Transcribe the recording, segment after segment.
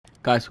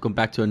Guys, welcome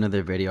back to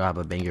another video. I have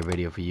a banger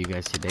video for you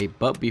guys today.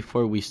 But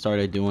before we start,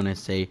 I do want to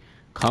say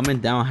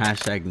comment down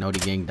hashtag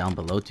 #NotiGang down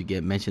below to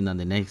get mentioned on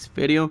the next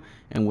video.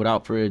 And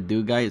without further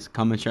ado, guys,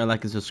 comment, share,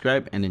 like, and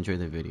subscribe, and enjoy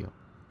the video.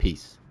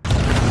 Peace.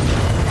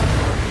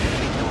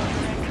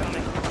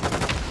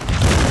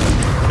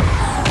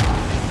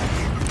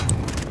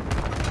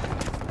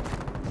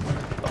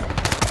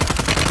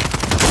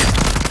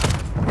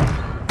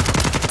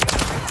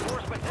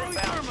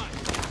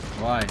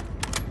 Why?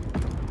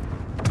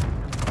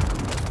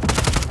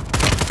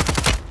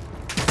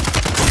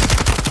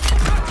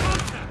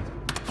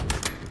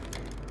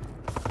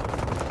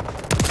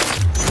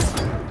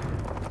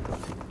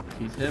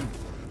 He's him.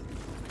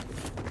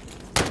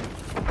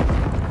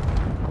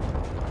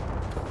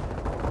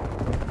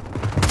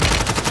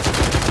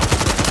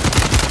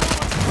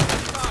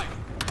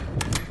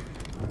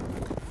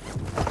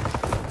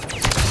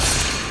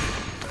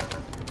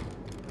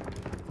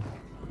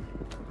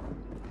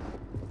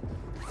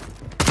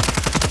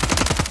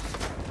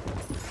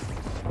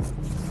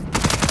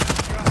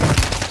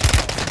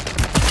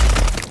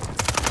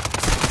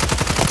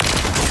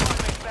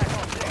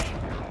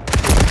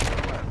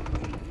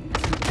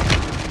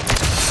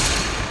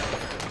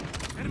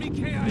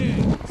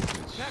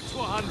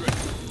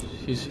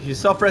 He's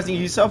self-resing,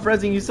 he's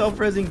self-resing, he's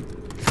self-resing.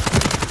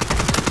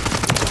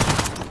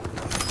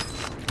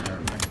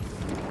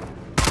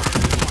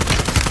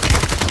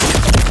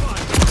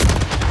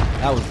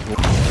 That was cool.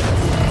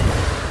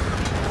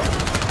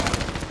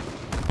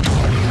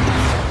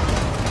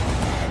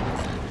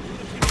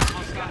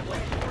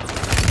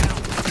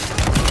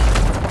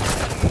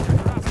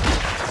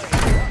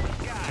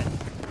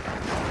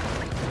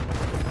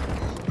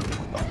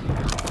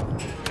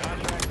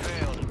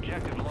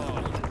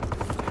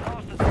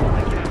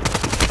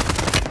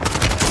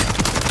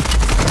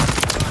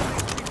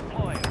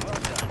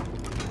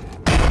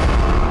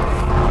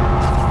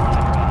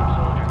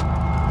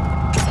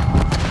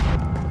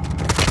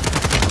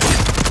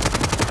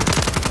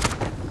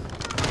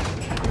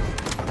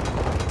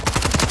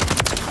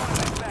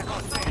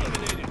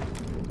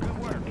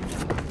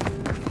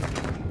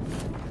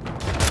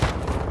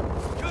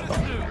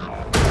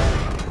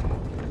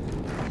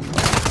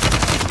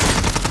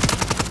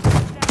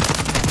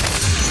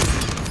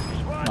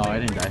 Oh, I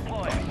didn't die.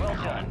 Well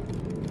done.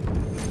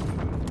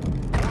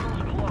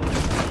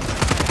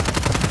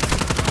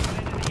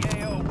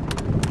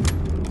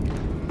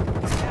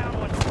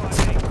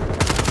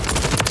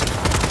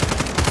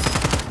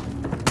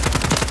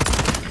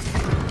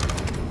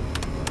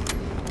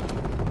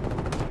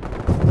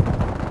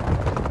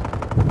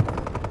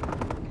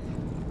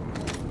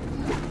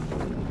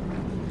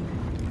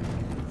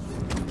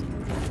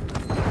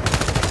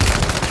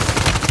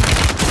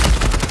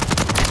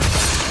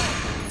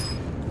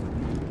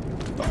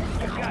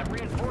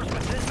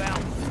 Reinforcements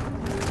inbound.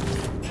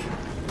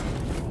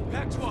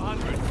 Back to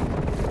 100.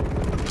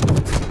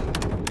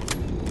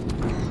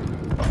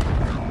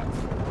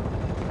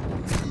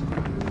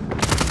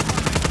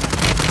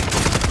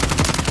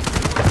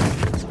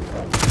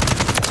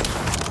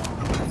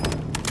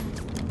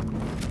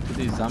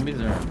 These zombies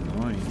are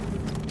annoying.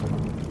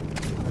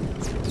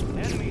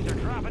 Enemies are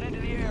dropping into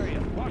the area.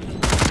 Watch the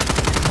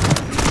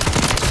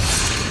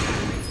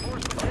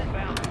reinforcements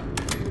inbound.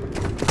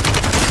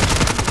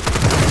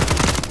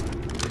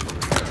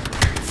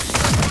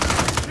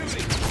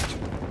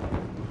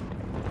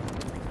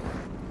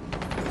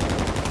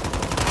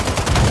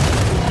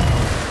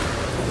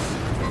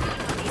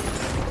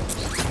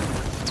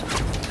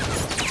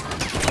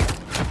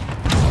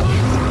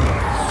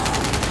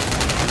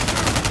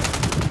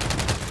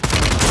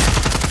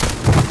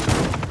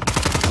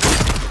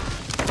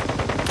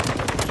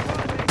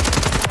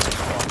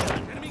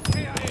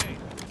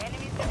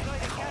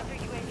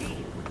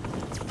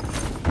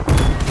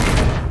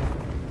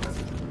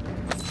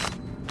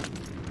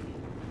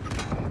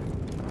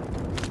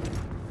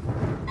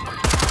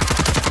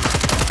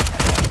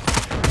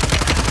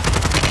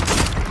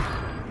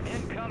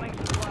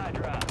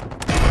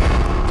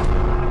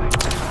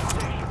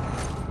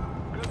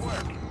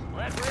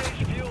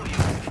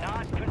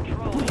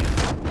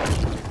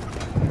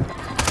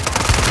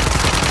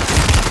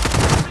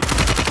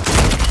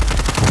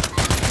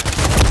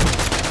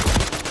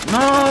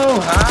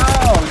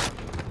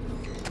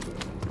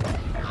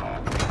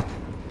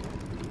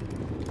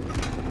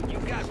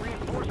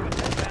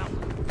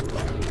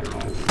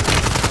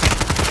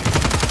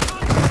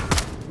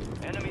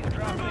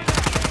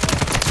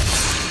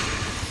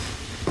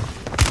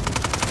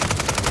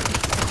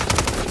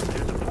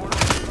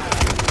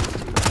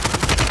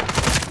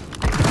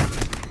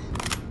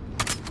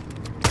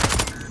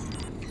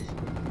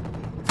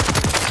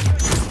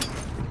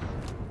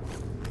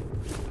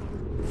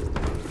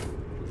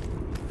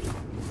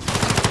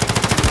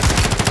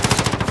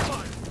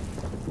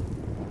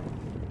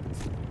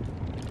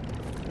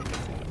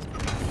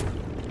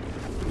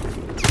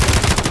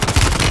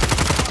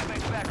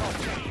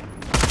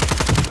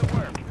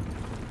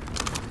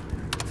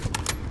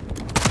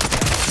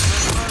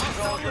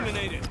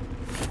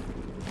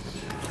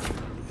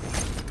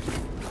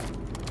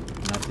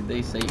 Not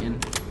today, Satan.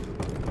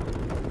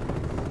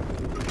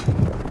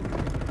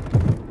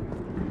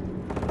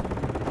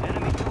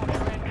 Enemy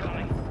soldier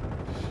incoming.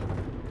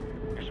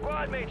 Your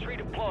squad mates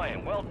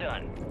redeploying. Well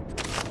done.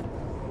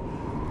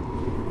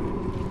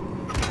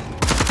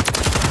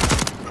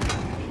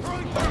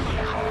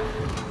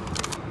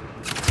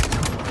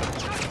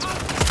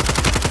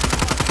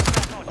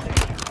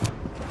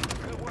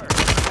 Good work.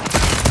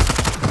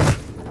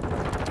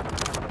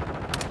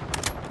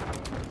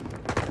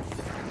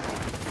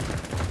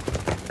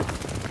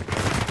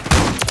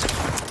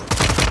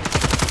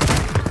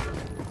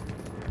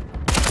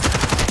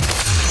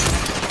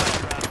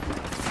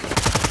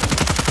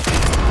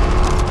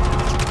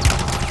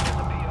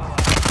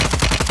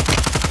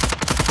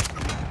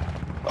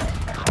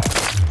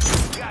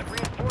 Got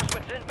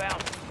reinforcements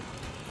inbound.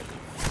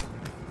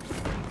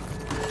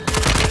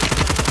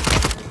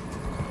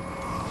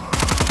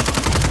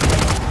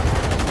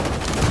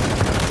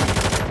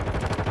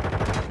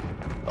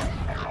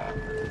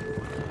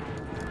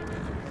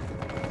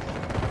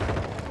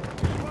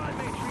 Squad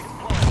mates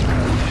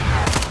redeploying.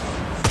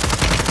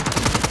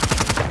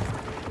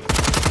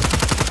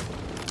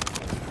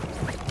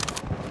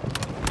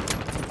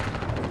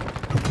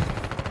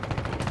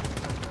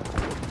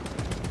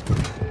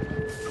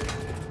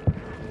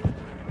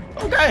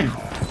 Okay.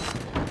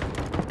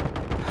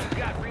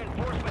 Got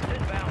reinforcements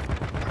inbound.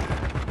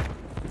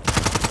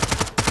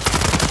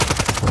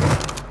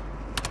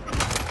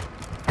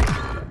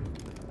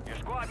 Your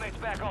squad mates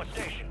back on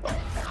station.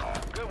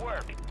 Good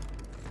work.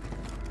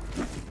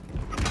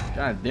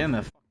 God damn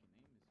that.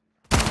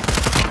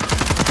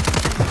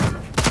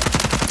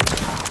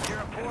 You're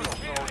a portal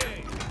soldier.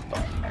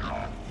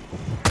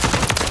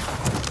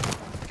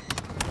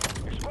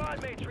 Your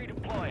squad mates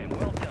redeploying.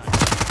 Well done.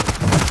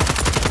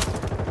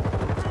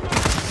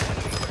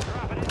 Enemies are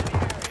dropping into the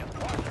area.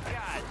 Watch the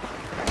skies.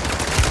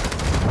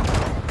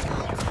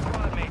 Your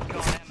squad mates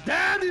gone MF.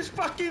 Damn, these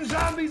fucking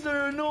zombies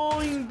are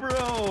annoying, bro.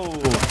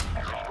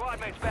 Your squad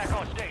mates back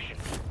on station.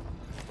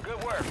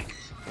 Good work.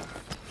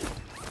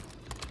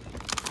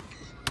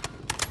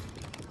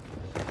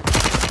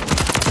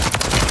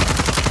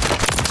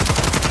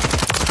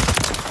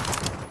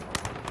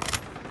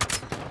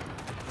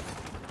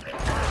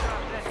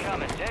 Drops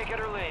incoming. Take it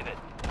or leave it.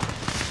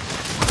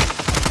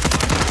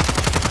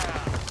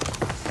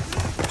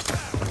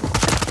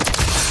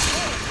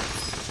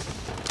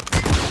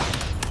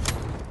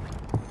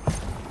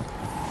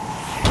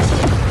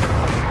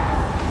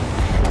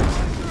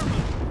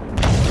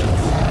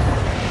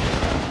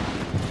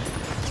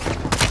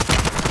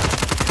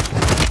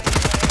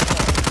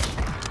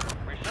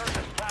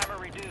 Resurgence timer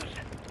reduced.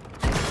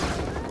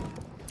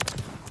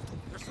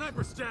 Their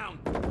sniper's down.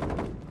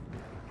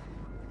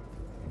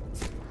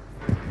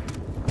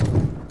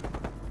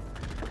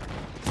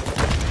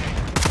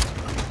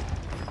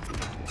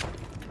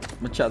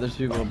 Watch out, there's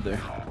people up there.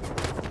 Got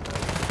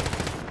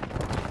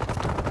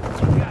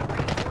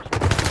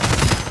reinforcements.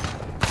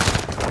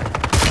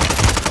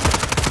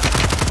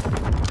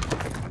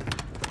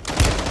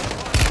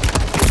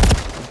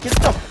 Get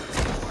the.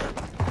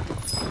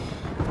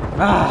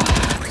 Ah.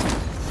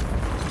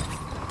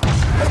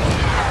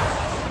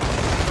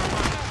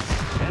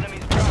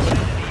 Enemies dropping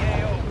into the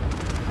AO.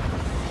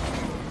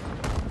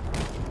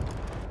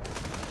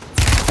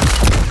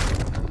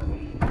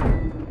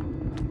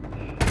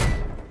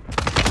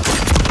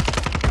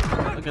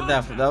 Look at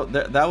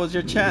that. That was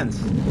your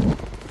chance.